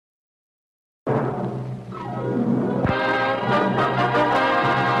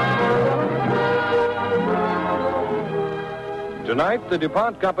Tonight, the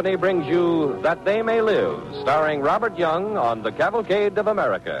DuPont Company brings you That They May Live, starring Robert Young on the Cavalcade of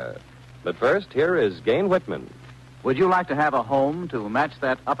America. But first, here is Gain Whitman. Would you like to have a home to match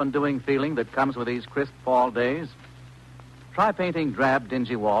that up-and-doing feeling that comes with these crisp fall days? Try painting drab,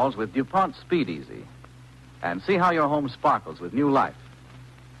 dingy walls with DuPont Speed Easy and see how your home sparkles with new life.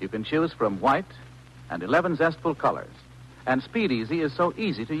 You can choose from white and 11 zestful colors. And Speed Easy is so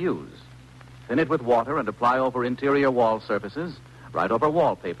easy to use. Thin it with water and apply over interior wall surfaces, right over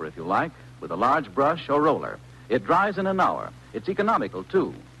wallpaper if you like, with a large brush or roller. It dries in an hour. It's economical,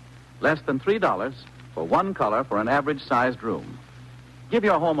 too. Less than $3 for one color for an average-sized room. Give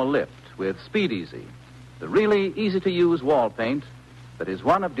your home a lift with Speed Easy, the really easy-to-use wall paint that is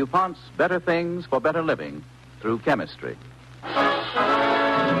one of DuPont's better things for better living through chemistry.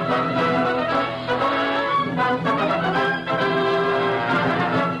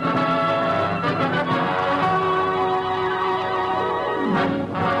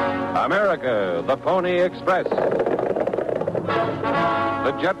 America, the Pony Express.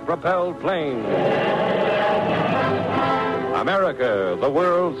 The jet-propelled plane. America, the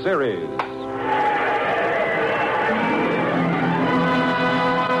World Series.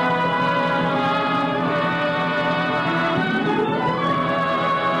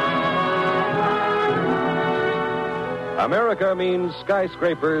 America means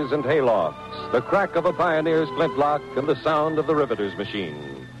skyscrapers and haylofts, the crack of a pioneer's flintlock and the sound of the riveter's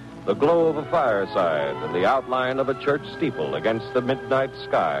machine, the glow of a fireside and the outline of a church steeple against the midnight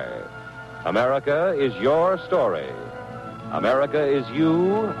sky. America is your story. America is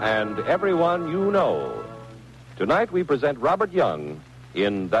you and everyone you know. Tonight we present Robert Young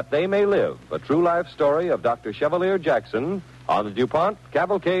in That They May Live, a true life story of Dr. Chevalier Jackson on the DuPont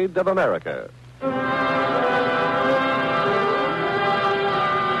Cavalcade of America.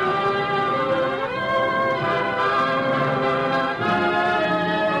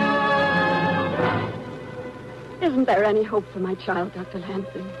 Isn't there any hope for my child, Dr.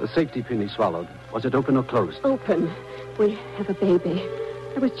 Lansing? The safety pin he swallowed. Was it open or closed? Open. We have a baby.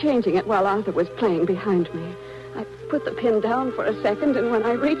 I was changing it while Arthur was playing behind me. I put the pin down for a second, and when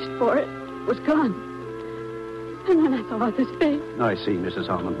I reached for it, it was gone. And then I saw Arthur's face. I see, Mrs.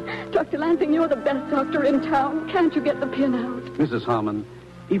 Harmon. Dr. Lansing, you're the best doctor in town. Can't you get the pin out? Mrs. Harmon,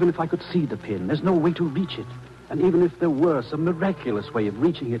 even if I could see the pin, there's no way to reach it. And even if there were some miraculous way of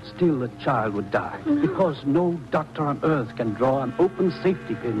reaching it, still the child would die. No. Because no doctor on earth can draw an open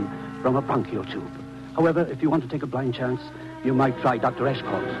safety pin from a bronchial tube. However, if you want to take a blind chance, you might try Dr.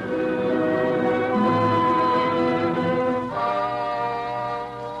 Eshcott's.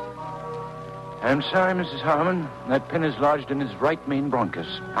 I'm sorry, Mrs. Harmon. That pin is lodged in his right main bronchus.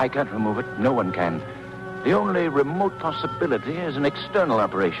 I can't remove it. No one can. The only remote possibility is an external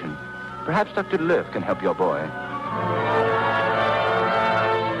operation. Perhaps Dr. Löw can help your boy.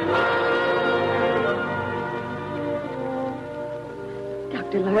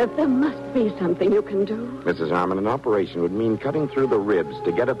 Dr. Löw, there must be something you can do. Mrs. Harmon, an operation would mean cutting through the ribs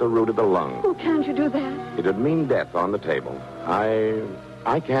to get at the root of the lung. Oh, can't you do that? It would mean death on the table.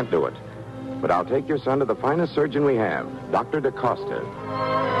 I can't do it. But I'll take your son to the finest surgeon we have, Dr. DaCosta.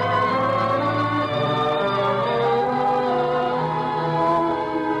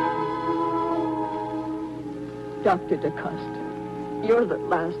 Dr. DaCosta, you're the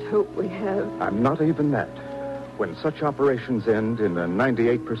last hope we have. I'm not even that. When such operations end in a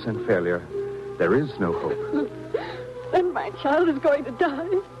 98% failure, there is no hope. Then my child is going to die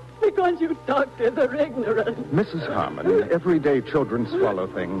because you doctors are ignorant. Mrs. Harmon, everyday children swallow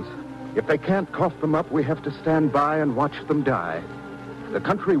things. If they can't cough them up, we have to stand by and watch them die. The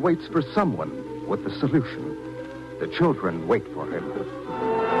country waits for someone with the solution. The children wait for him.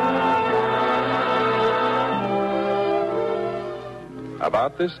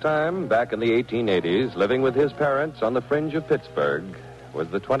 About this time, back in the 1880s, living with his parents on the fringe of Pittsburgh, was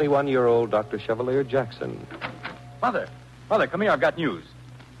the 21-year-old Dr. Chevalier Jackson. Mother, come here. I've got news.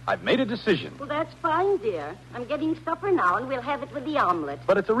 I've made a decision. Well, that's fine, dear. I'm getting supper now, and we'll have it with the omelet.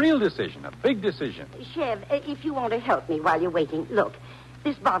 But it's a real decision, a big decision. Chev, if you want to help me while you're waiting, look,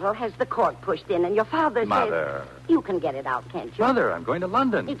 this bottle has the cork pushed in, and your father Mother. says... You can get it out, can't you? Mother, I'm going to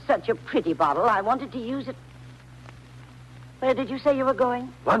London. It's such a pretty bottle. I wanted to use it... Where did you say you were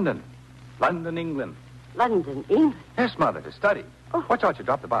going? London. London, England. London, England? Yes, Mother, to study. Oh. Watch out, you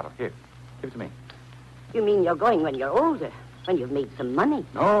dropped the bottle. Here, give it to me. You mean you're going when you're older, when you've made some money?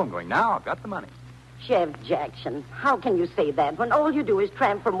 No, I'm going now. I've got the money. Chev Jackson, how can you say that when all you do is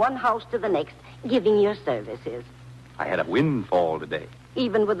tramp from one house to the next, giving your services? I had a windfall today.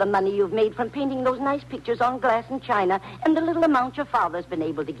 Even with the money you've made from painting those nice pictures on glass and china and the little amount your father's been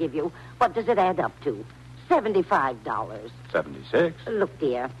able to give you, what does it add up to? $75. 76. Look,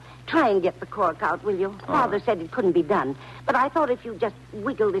 dear, try and get the cork out, will you? Father said it couldn't be done. But I thought if you just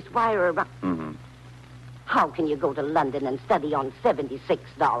wiggle this wire around... Mm-hmm. How can you go to London and study on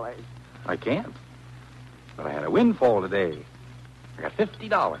 $76? I can't. But I had a windfall today. I got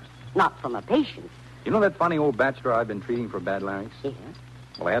 $50. Not from a patient. You know that funny old bachelor I've been treating for bad larynx? Yes.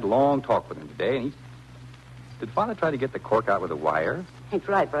 Well, I had a long talk with him today, and he... Did Father try to get the cork out with a wire? He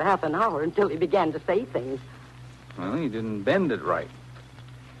tried for half an hour until he began to say things. Well, he didn't bend it right.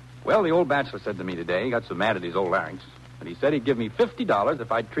 Well, the old bachelor said to me today, he got so mad at his old larynx, and he said he'd give me $50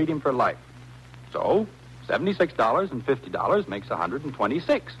 if I'd treat him for life. So, $76 and $50 makes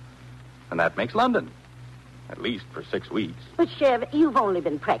 $126. And that makes London. At least for 6 weeks. But, Chev, you've only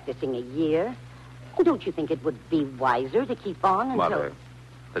been practicing a year. Don't you think it would be wiser to keep on until... Mother,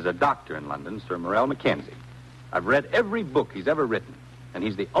 there's a doctor in London, Sir Morrell Mackenzie. I've read every book he's ever written, and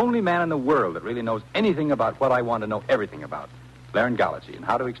he's the only man in the world that really knows anything about what I want to know everything about. Laryngology and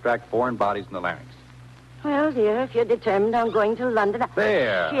how to extract foreign bodies in the larynx. Well, dear, if you're determined on going to London...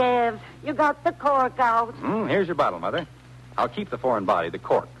 There. Chev, you got the cork out. Here's your bottle, Mother. I'll keep the foreign body, the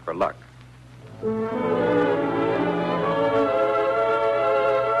cork, for luck.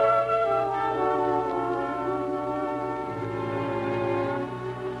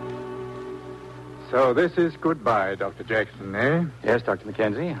 So this is goodbye, Dr. Jackson, eh? Yes, Dr.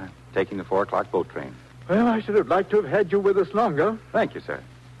 Mackenzie. I'm taking the 4 o'clock boat train. Well, I should have liked to have had you with us longer. Thank you, sir.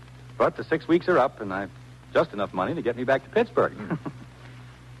 But the 6 weeks are up, and I've just enough money to get me back to Pittsburgh.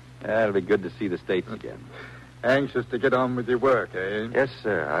 It'll be good to see the States again. Anxious to get on with your work, eh? Yes,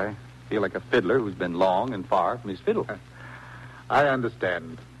 sir. I feel like a fiddler who's been long and far from his fiddle. I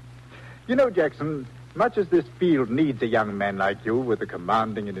understand. You know, Jackson, much as this field needs a young man like you with a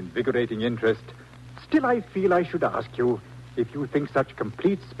commanding and invigorating interest, still I feel I should ask you if you think such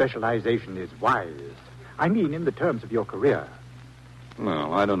complete specialization is wise. I mean, in the terms of your career.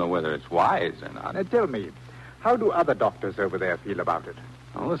 Well, I don't know whether it's wise or not. Now, tell me, how do other doctors over there feel about it?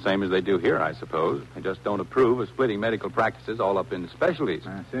 Well, the same as they do here, I suppose. They just don't approve of splitting medical practices all up into specialties.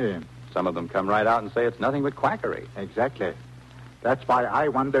 I see. Some of them come right out and say it's nothing but quackery. Exactly. That's why I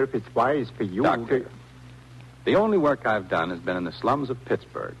wonder if it's wise for you Doctor, to... the only work I've done has been in the slums of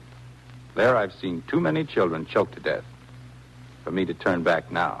Pittsburgh. There I've seen too many children choked to death for me to turn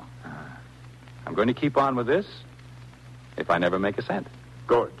back now. I'm going to keep on with this if I never make a cent.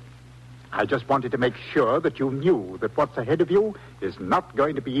 Good. I just wanted to make sure that you knew that what's ahead of you is not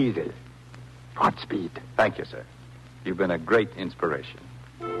going to be easy. Godspeed. Thank you, sir. You've been a great inspiration.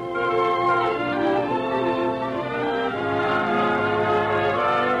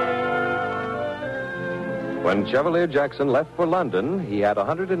 When Chevalier Jackson left for London, he had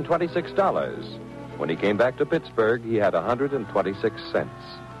 $126. When he came back to Pittsburgh, he had 126 cents.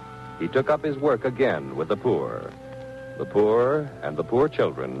 He took up his work again with the poor. The poor and the poor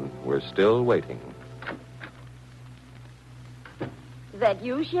children were still waiting. Is that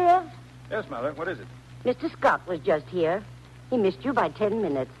you, Sheriff? Yes, Mother. What is it? Mr. Scott was just here. He missed you by 10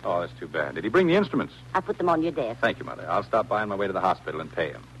 minutes. Oh, that's too bad. Did he bring the instruments? I put them on your desk. Thank you, Mother. I'll stop by on my way to the hospital and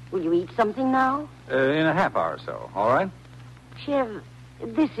pay him. Will you eat something now? In a half hour or so. All right? Sheriff,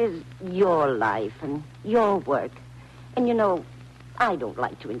 this is your life and your work. And, you know, I don't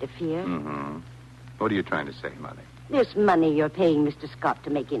like to interfere. Mm-hmm. What are you trying to say, Mother? This money you're paying Mr. Scott to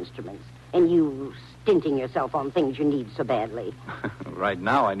make instruments, and you stinting yourself on things you need so badly. Right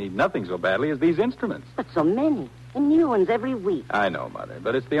now, I need nothing so badly as these instruments. But so many, and new ones every week. I know, Mother,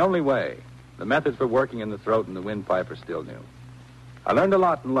 but it's the only way. The methods for working in the throat and the windpipe are still new. I learned a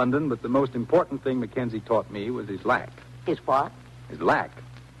lot in London, but the most important thing Mackenzie taught me was his lack. His what? His lack.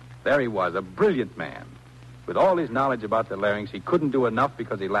 There he was, a brilliant man. With all his knowledge about the larynx, he couldn't do enough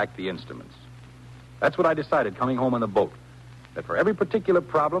because he lacked the instruments. That's what I decided coming home on the boat. That for every particular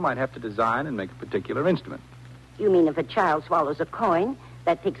problem, I'd have to design and make a particular instrument. You mean if a child swallows a coin,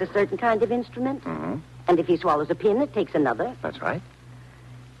 that takes a certain kind of instrument? Mm-hmm. And if he swallows a pin, it takes another? That's right.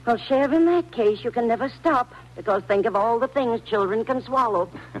 Well, Sheriff, in that case, you can never stop. Because think of all the things children can swallow.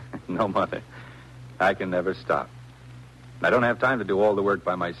 No, Mother. I can never stop. I don't have time to do all the work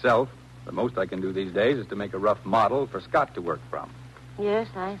by myself. The most I can do these days is to make a rough model for Scott to work from. Yes,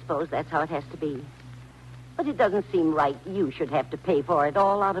 I suppose that's how it has to be. But it doesn't seem right you should have to pay for it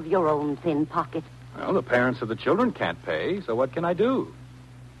all out of your own thin pocket. Well, the parents of the children can't pay, so what can I do?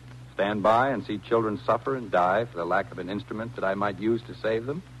 Stand by and see children suffer and die for the lack of an instrument that I might use to save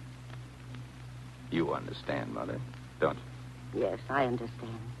them? You understand, Mother, don't you? Yes, I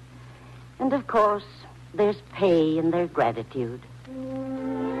understand. And, of course, there's pay in their gratitude.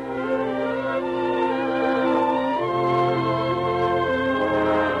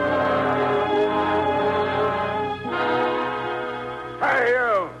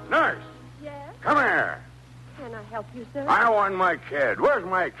 want my kid? Where's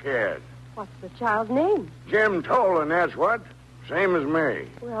my kid? What's the child's name? Jim Tolan, that's what. Same as me.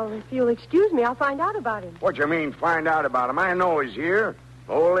 Well, if you'll excuse me, I'll find out about him. What you mean, find out about him? I know he's here.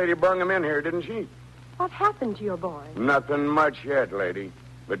 The old lady brung him in here, didn't she? What happened to your boy? Nothing much yet, lady.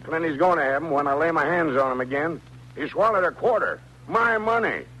 But plenty's going to happen when I lay my hands on him again. He swallowed a quarter. My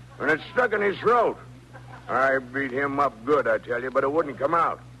money. And it's stuck in his throat. I beat him up good, I tell you, but it wouldn't come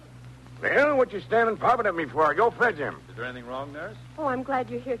out. Well, what you standing popping at me for? Go fetch him. Is there anything wrong, nurse? Oh, I'm glad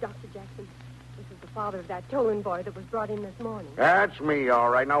you're here, Dr. Jackson. This is the father of that Tolan boy that was brought in this morning. That's me,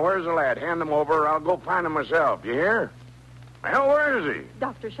 all right. Now, where's the lad? Hand him over, or I'll go find him myself. You hear? Well, where is he?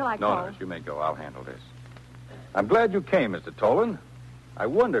 Doctor, shall I No, call? nurse, you may go. I'll handle this. I'm glad you came, Mr. Tolan. I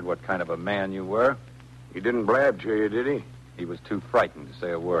wondered what kind of a man you were. He didn't blab to you, did he? He was too frightened to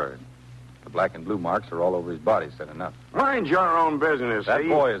say a word. The black and blue marks are all over his body, said enough. Mind your own business, That see?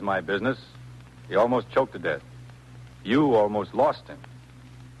 boy is my business. He almost choked to death. You almost lost him.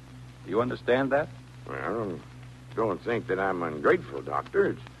 Do you understand that? Well, don't think that I'm ungrateful, Doctor.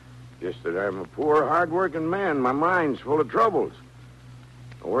 It's just that I'm a poor, hard-working man. My mind's full of troubles.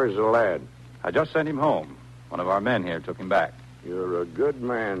 Where's the lad? I just sent him home. One of our men here took him back. You're a good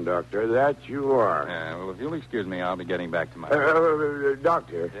man, Doctor. That you are. Yeah, well, if you'll excuse me, I'll be getting back to my...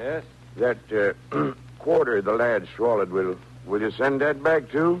 Doctor. Yes? That quarter the lad swallowed, will you send that back,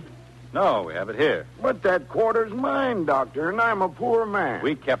 too? No, we have it here. But that quarter's mine, Doctor, and I'm a poor man.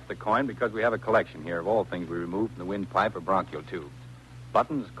 We kept the coin because we have a collection here of all things we removed from the windpipe or bronchial tube.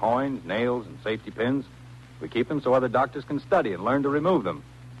 Buttons, coins, nails, and safety pins. We keep them so other doctors can study and learn to remove them.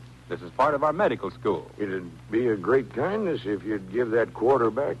 This is part of our medical school. It'd be a great kindness if you'd give that quarter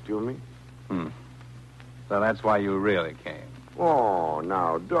back to me. So that's why you really came. Oh,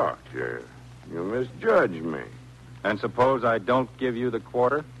 now, Doctor, you misjudge me. And suppose I don't give you the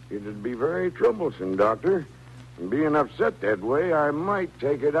quarter? It'd be very troublesome, Doctor. And being upset that way, I might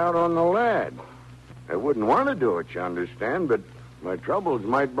take it out on the lad. I wouldn't want to do it, you understand, but my troubles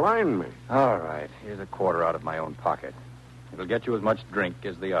might blind me. All right. Here's a quarter out of my own pocket. It'll get you as much drink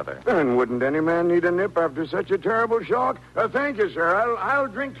as the other. And wouldn't any man need a nip after such a terrible shock? Thank you, sir. I'll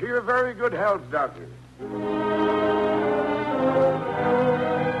drink to your very good health, Doctor.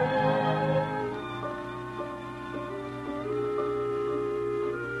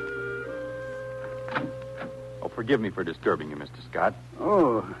 Oh, forgive me for disturbing you, Mr. Scott.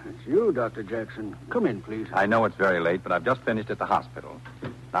 Oh, it's you, Dr. Jackson. Come in, please. I know it's very late, but I've just finished at the hospital.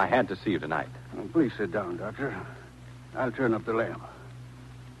 I had to see you tonight. Oh, please sit down, Doctor. I'll turn up the lamp.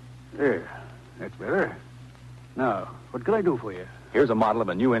 There. That's better. Now, what can I do for you? Here's a model of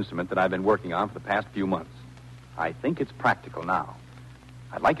a new instrument that I've been working on for the past few months. I think it's practical now.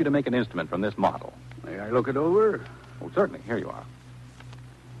 I'd like you to make an instrument from this model. May I look it over? Oh, certainly. Here you are.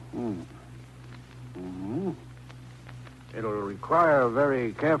 It'll require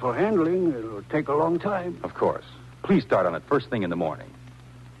very careful handling. It'll take a long time. Of course. Please start on it first thing in the morning.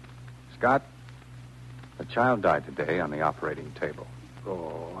 Scott, a child died today on the operating table.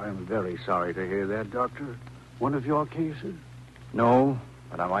 Oh, I'm very sorry to hear that, Doctor. One of your cases? No,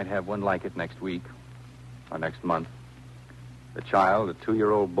 but I might have one like it next week or next month. The child, a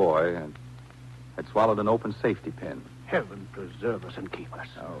 2-year-old boy, had swallowed an open safety pin. Heaven preserve us and keep us.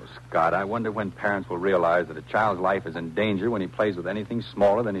 Oh, Scott, I wonder when parents will realize that a child's life is in danger when he plays with anything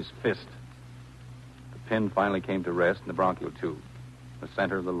smaller than his fist. The pin finally came to rest in the bronchial tube, the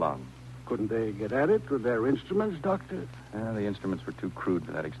center of the lung. Couldn't they get at it with their instruments, Doctor? The instruments were too crude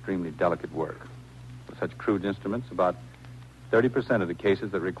for that extremely delicate work. With such crude instruments, about 30% of the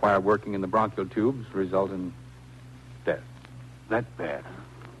cases that require working in the bronchial tubes result in death. That bad?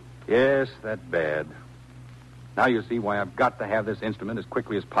 Yes, that bad. Now you see why I've got to have this instrument as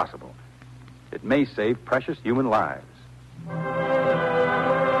quickly as possible. It may save precious human lives.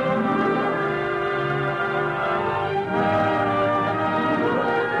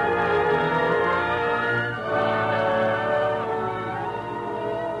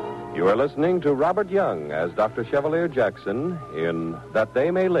 You are listening to Robert Young as Dr. Chevalier Jackson in That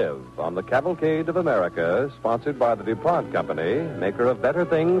They May Live on the Cavalcade of America, sponsored by the DuPont Company, maker of better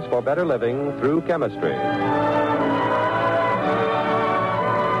things for better living through chemistry.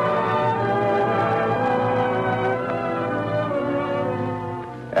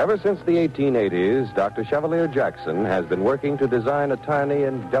 Ever since the 1880s, Dr. Chevalier Jackson has been working to design a tiny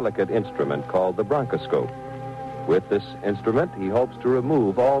and delicate instrument called the bronchoscope. With this instrument, he hopes to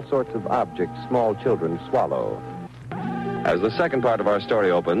remove all sorts of objects small children swallow. As the second part of our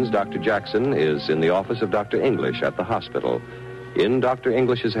story opens, Dr. Jackson is in the office of Dr. English at the hospital. In Dr.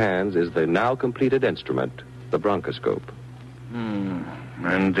 English's hands is the now completed instrument, the bronchoscope.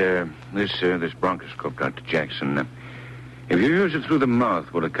 And this bronchoscope, Dr. Jackson, If you use it through the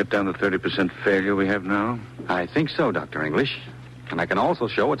mouth, will it cut down the 30% failure we have now? I think so, Dr. English. And I can also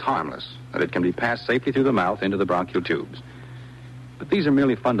show it's harmless, that it can be passed safely through the mouth into the bronchial tubes. But these are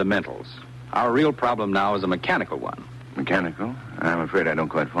merely fundamentals. Our real problem now is a mechanical one. Mechanical? I'm afraid I don't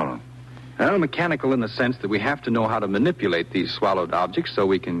quite follow. Well, mechanical in the sense that we have to know how to manipulate these swallowed objects so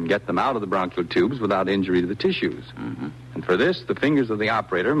we can get them out of the bronchial tubes without injury to the tissues. Mm-hmm. And for this, the fingers of the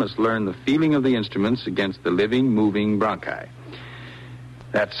operator must learn the feeling of the instruments against the living, moving bronchi.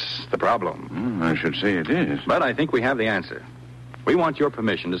 That's the problem. I should say it is. But I think we have the answer. We want your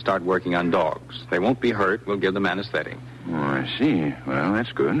permission to start working on dogs. They won't be hurt. We'll give them anesthetic. Oh, I see. Well,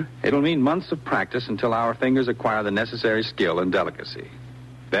 that's good. It'll mean months of practice until our fingers acquire the necessary skill and delicacy.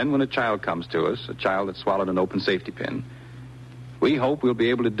 Then when a child comes to us, a child that swallowed an open safety pin, we hope we'll be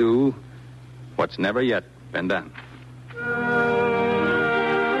able to do what's never yet been done.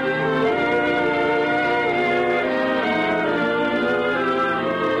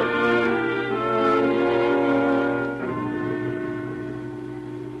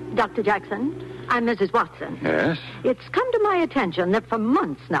 Dr. Jackson, I'm Mrs. Watson. Yes? It's come to my attention that for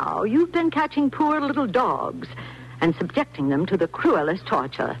months now you've been catching poor little dogs and subjecting them to the cruelest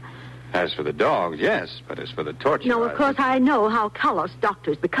torture. As for the dogs, yes, but as for the torture... No, of course I know how callous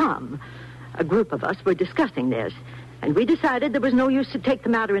doctors become. A group of us were discussing this, and we decided there was no use to take the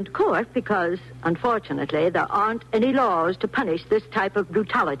matter into court because, unfortunately, there aren't any laws to punish this type of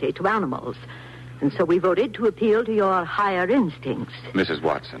brutality to animals. And so we voted to appeal to your higher instincts. Mrs.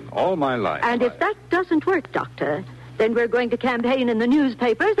 Watson, all my life... And if that doesn't work, Doctor, then we're going to campaign in the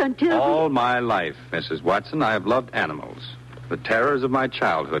newspapers until... All my life, Mrs. Watson, I have loved animals. The terrors of my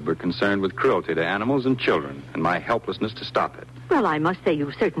childhood were concerned with cruelty to animals and children, and my helplessness to stop it. Well, I must say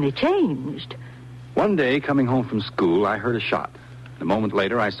you've certainly changed. One day, coming home from school, I heard a shot. A moment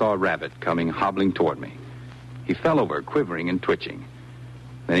later, I saw a rabbit coming hobbling toward me. He fell over, quivering and twitching.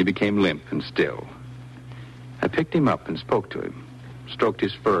 Then he became limp and still. I picked him up and spoke to him, stroked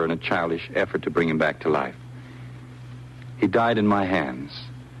his fur in a childish effort to bring him back to life. He died in my hands.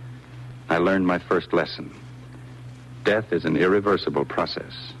 I learned my first lesson. Death is an irreversible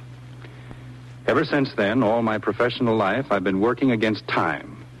process. Ever since then, all my professional life, I've been working against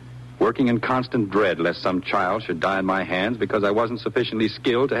time, working in constant dread lest some child should die in my hands because I wasn't sufficiently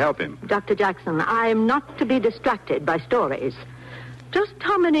skilled to help him. Dr. Jackson, I'm not to be distracted by stories. Just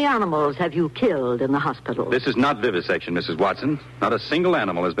how many animals have you killed in the hospital? This is not vivisection, Mrs. Watson. Not a single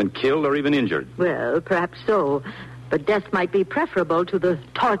animal has been killed or even injured. Well, perhaps so. But death might be preferable to the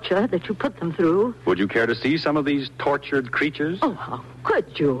torture that you put them through. Would you care to see some of these tortured creatures? Oh, how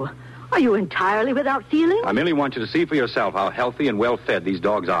could you? Are you entirely without feeling? I merely want you to see for yourself how healthy and well-fed these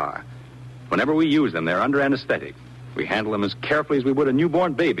dogs are. Whenever we use them, they're under anesthetic. We handle them as carefully as we would a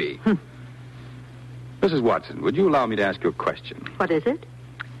newborn baby. Mrs. Watson, would you allow me to ask you a question? What is it?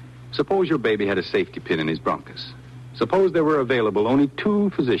 Suppose your baby had a safety pin in his bronchus. Suppose there were available only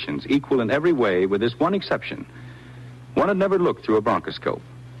 2 physicians equal in every way with this one exception. One had never looked through a bronchoscope.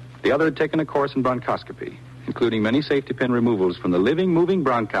 The other had taken a course in bronchoscopy, including many safety pin removals from the living, moving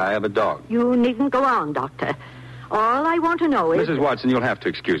bronchi of a dog. You needn't go on, Doctor. All I want to know is... Mrs. Watson, you'll have to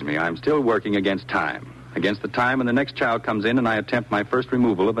excuse me. I'm still working against time. Against the time when the next child comes in and I attempt my first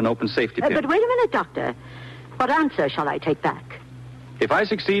removal of an open safety pin. But wait a minute, Doctor. What answer shall I take back? If I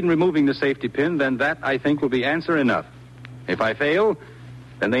succeed in removing the safety pin, then that, I think, will be answer enough. If I fail,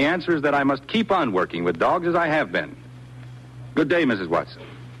 then the answer is that I must keep on working with dogs as I have been. Good day, Mrs. Watson.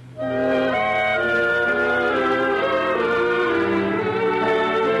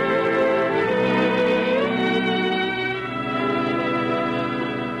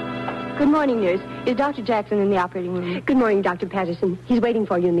 Good morning, nurse. Is Dr. Jackson in the operating room? Good morning, Dr. Patterson. He's waiting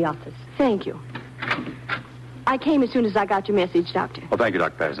for you in the office. Thank you. I came as soon as I got your message, Doctor. Well, thank you,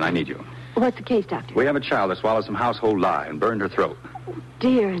 Dr. Patterson. I need you. What's the case, Doctor? We have a child that swallowed some household lye and burned her throat.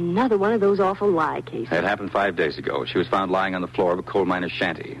 Dear, another one of those awful lie cases. It happened 5 days ago. She was found lying on the floor of a coal miner's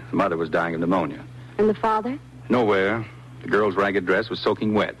shanty. The mother was dying of pneumonia. And the father? Nowhere. The girl's ragged dress was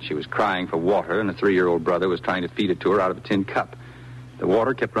soaking wet. She was crying for water, and a 3-year-old brother was trying to feed it to her out of a tin cup. The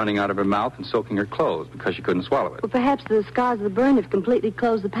water kept running out of her mouth and soaking her clothes because she couldn't swallow it. Well, perhaps the scars of the burn have completely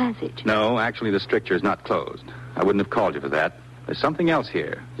closed the passage. No, actually, the stricture is not closed. I wouldn't have called you for that. There's something else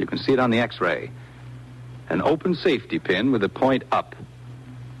here. You can see it on the X-ray. An open safety pin with the point up,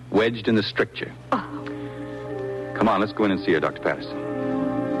 wedged in the stricture. Oh. Come on, let's go in and see her, Dr. Patterson.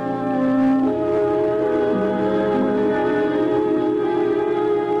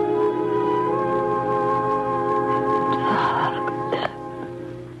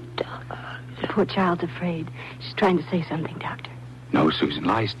 The poor child's afraid. She's trying to say something, Doctor. No, Susan,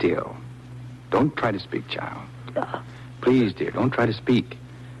 lie still. Don't try to speak, child. Please, dear, don't try to speak.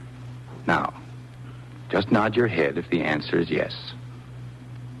 Now, just nod your head if the answer is yes.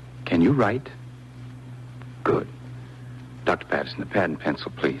 Can you write? Good. Dr. Patterson, a pad and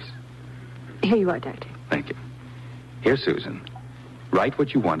pencil, please. Here you are, Doctor. Thank you. Here, Susan. Write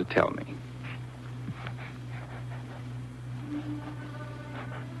what you want to tell me.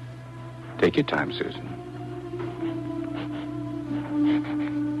 Take your time, Susan.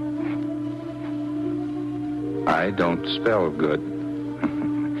 I don't spell good.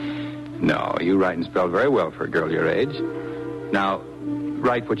 No, you write and spell very well for a girl your age. Now,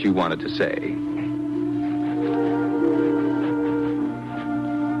 write what you wanted to say.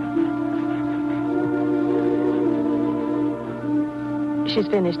 She's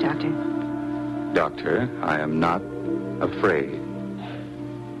finished, Doctor. Doctor, I am not afraid.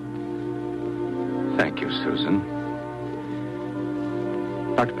 Thank you, Susan.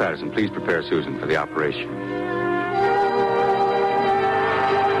 Dr. Patterson, please prepare Susan for the operation.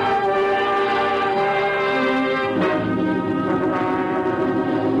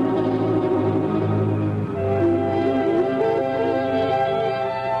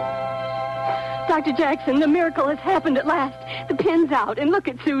 Dr. Jackson, the miracle has happened at last. The pin's out, and look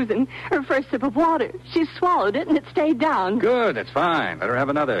at Susan. Her first sip of water. She's swallowed it, and it stayed down. Good, that's fine. Let her have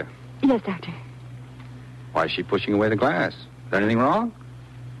another. Yes, Doctor. Why is she pushing away the glass? Is there anything wrong?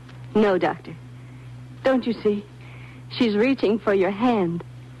 No, Doctor. Don't you see? She's reaching for your hand.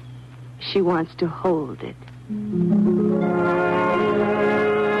 She wants to hold it.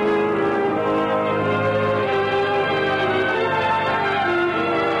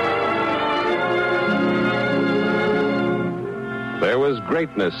 There was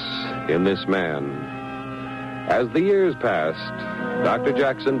greatness in this man. As the years passed, Dr.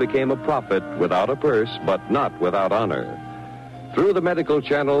 Jackson became a prophet without a purse, but not without honor. Through the medical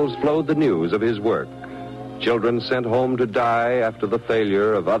channels flowed the news of his work. Children sent home to die after the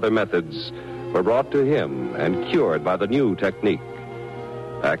failure of other methods were brought to him and cured by the new technique.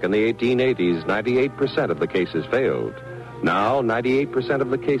 Back in the 1880s, 98% of the cases failed. Now, 98% of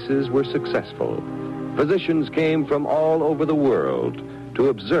the cases were successful. Physicians came from all over the world to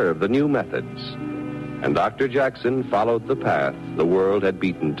observe the new methods. And Dr. Jackson followed the path the world had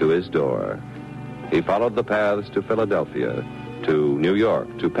beaten to his door. He followed the paths to Philadelphia, to New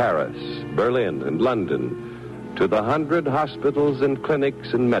York, to Paris, Berlin, and London, to the 100 hospitals and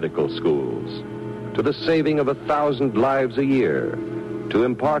clinics and medical schools, to the saving of 1,000 lives a year, to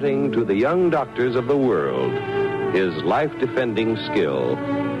imparting to the young doctors of the world his life-defending skill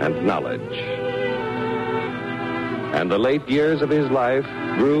and knowledge. And the late years of his life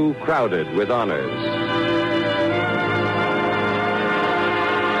grew crowded with honors.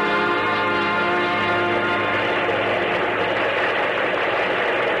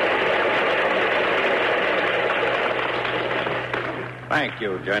 Thank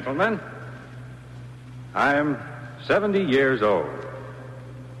you, gentlemen. I'm 70 years old.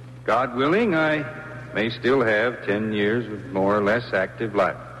 God willing, I may still have 10 years of more or less active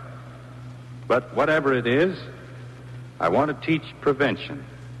life. But whatever it is, I want to teach prevention.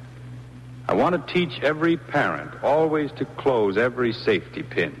 I want to teach every parent always to close every safety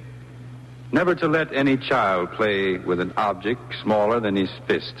pin. Never to let any child play with an object smaller than his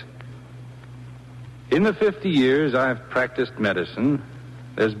fist. In the 50 years I've practiced medicine,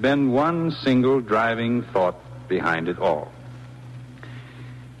 there's been one single driving thought behind it all.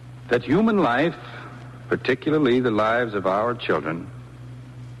 That human life, particularly the lives of our children,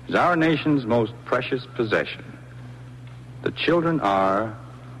 is our nation's most precious possession. The children are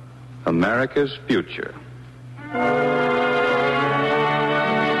America's future.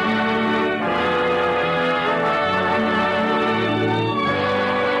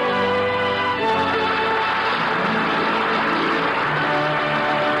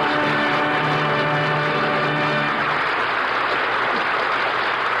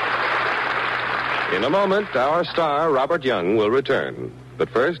 In a moment, our star, Robert Young, will return.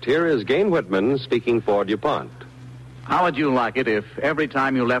 But first, here is Gain Whitman speaking for DuPont. How would you like it if every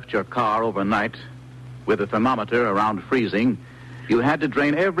time you left your car overnight with the thermometer around freezing, you had to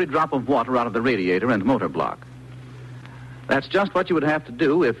drain every drop of water out of the radiator and motor block? That's just what you would have to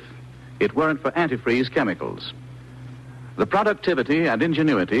do if it weren't for antifreeze chemicals. The productivity and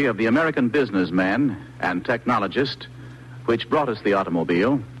ingenuity of the American businessman and technologist which brought us the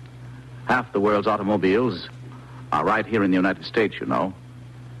automobile, half the world's automobiles are right here in the United States, you know,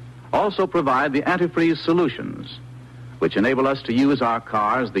 also provide the antifreeze solutions which enable us to use our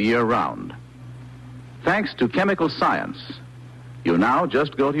cars the year round. Thanks to chemical science, you now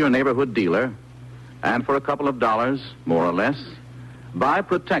just go to your neighborhood dealer and for a couple of dollars, more or less, buy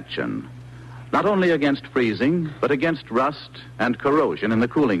protection not only against freezing, but against rust and corrosion in the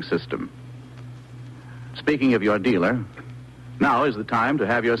cooling system. Speaking of your dealer, now is the time to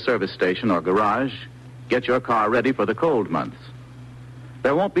have your service station or garage get your car ready for the cold months.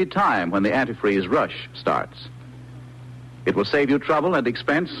 There won't be time when the antifreeze rush starts. It will save you trouble and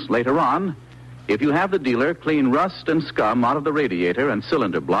expense later on if you have the dealer clean rust and scum out of the radiator and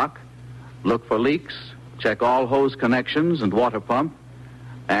cylinder block, look for leaks, check all hose connections and water pump,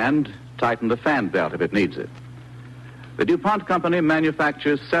 and tighten the fan belt if it needs it. The DuPont Company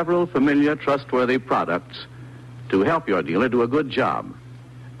manufactures several familiar, trustworthy products to help your dealer do a good job.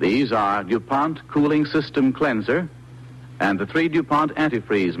 These are DuPont Cooling System Cleanser and the 3 DuPont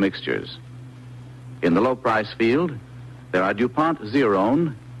antifreeze mixtures. In the low-price field, there are DuPont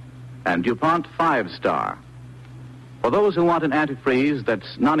Zerone and DuPont 5-Star. For those who want an antifreeze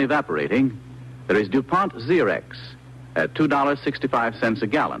that's non-evaporating, there is DuPont Zerex at $2.65 a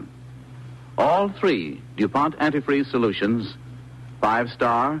gallon. All 3 DuPont antifreeze solutions,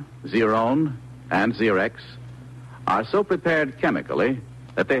 5-Star, Zerone, and Zerex, are so prepared chemically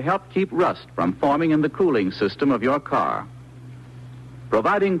that they help keep rust from forming in the cooling system of your car.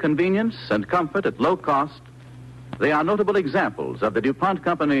 Providing convenience and comfort at low cost, they are notable examples of the DuPont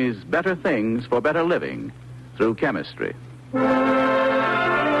Company's better things for better living through chemistry.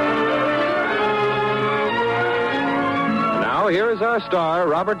 Now, here is our star,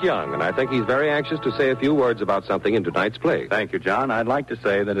 Robert Young, and I think he's very anxious to say a few words about something in tonight's play. Thank you, John. I'd like to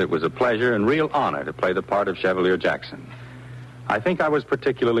say that it was a pleasure and real honor to play the part of Chevalier Jackson. I think I was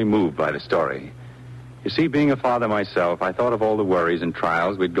particularly moved by the story. You see, being a father myself, I thought of all the worries and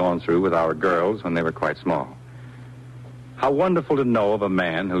trials we'd gone through with our girls when they were quite small. How wonderful to know of a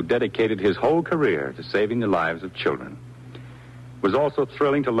man who dedicated his whole career to saving the lives of children. It was also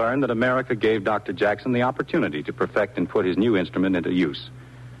thrilling to learn that America gave Dr. Jackson the opportunity to perfect and put his new instrument into use.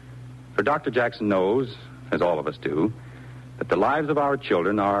 For Dr. Jackson knows, as all of us do, that the lives of our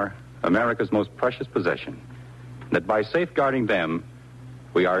children are America's most precious possession, and that by safeguarding them,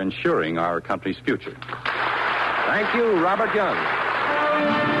 we are ensuring our country's future. Thank you, Robert Young.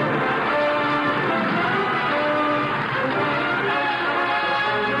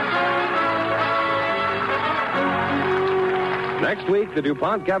 Next week, the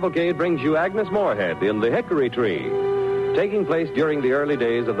DuPont Cavalcade brings you Agnes Moorehead in The Hickory Tree. Taking place during the early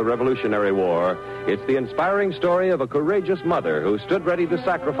days of the Revolutionary War, it's the inspiring story of a courageous mother who stood ready to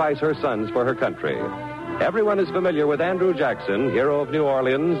sacrifice her sons for her country. Everyone is familiar with Andrew Jackson, hero of New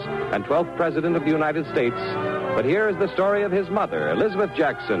Orleans and 12th President of the United States. But here is the story of his mother, Elizabeth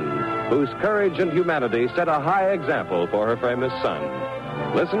Jackson, whose courage and humanity set a high example for her famous son.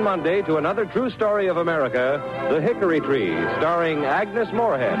 Listen Monday to another true story of America, The Hickory Tree, starring Agnes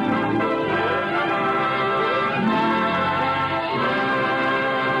Moorehead.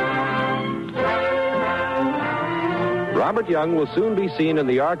 Robert Young will soon be seen in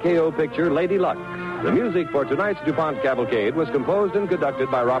the RKO picture Lady Luck. The music for tonight's DuPont Cavalcade was composed and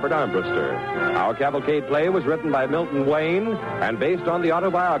conducted by Robert Armbruster. Our cavalcade play was written by Milton Wayne and based on the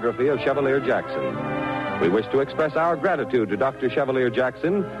autobiography of Chevalier Jackson. We wish to express our gratitude to Dr. Chevalier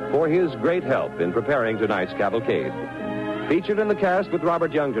Jackson for his great help in preparing tonight's cavalcade. Featured in the cast with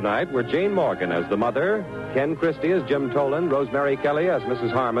Robert Young tonight were Jane Morgan as the mother, Ken Christie as Jim Toland, Rosemary Kelly as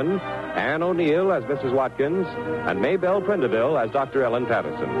Mrs. Harmon, Ann O'Neill as Mrs. Watkins, and Maybelle Prindeville as Dr. Ellen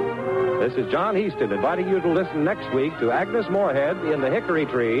Patterson. This is John Heaston inviting you to listen next week to Agnes Moorehead in The Hickory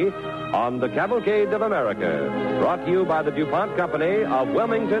Tree on the Cavalcade of America, brought to you by the DuPont Company of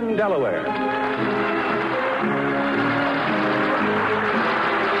Wilmington, Delaware.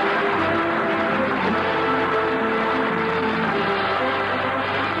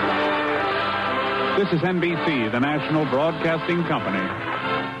 This is NBC, the National Broadcasting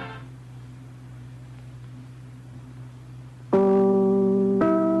Company.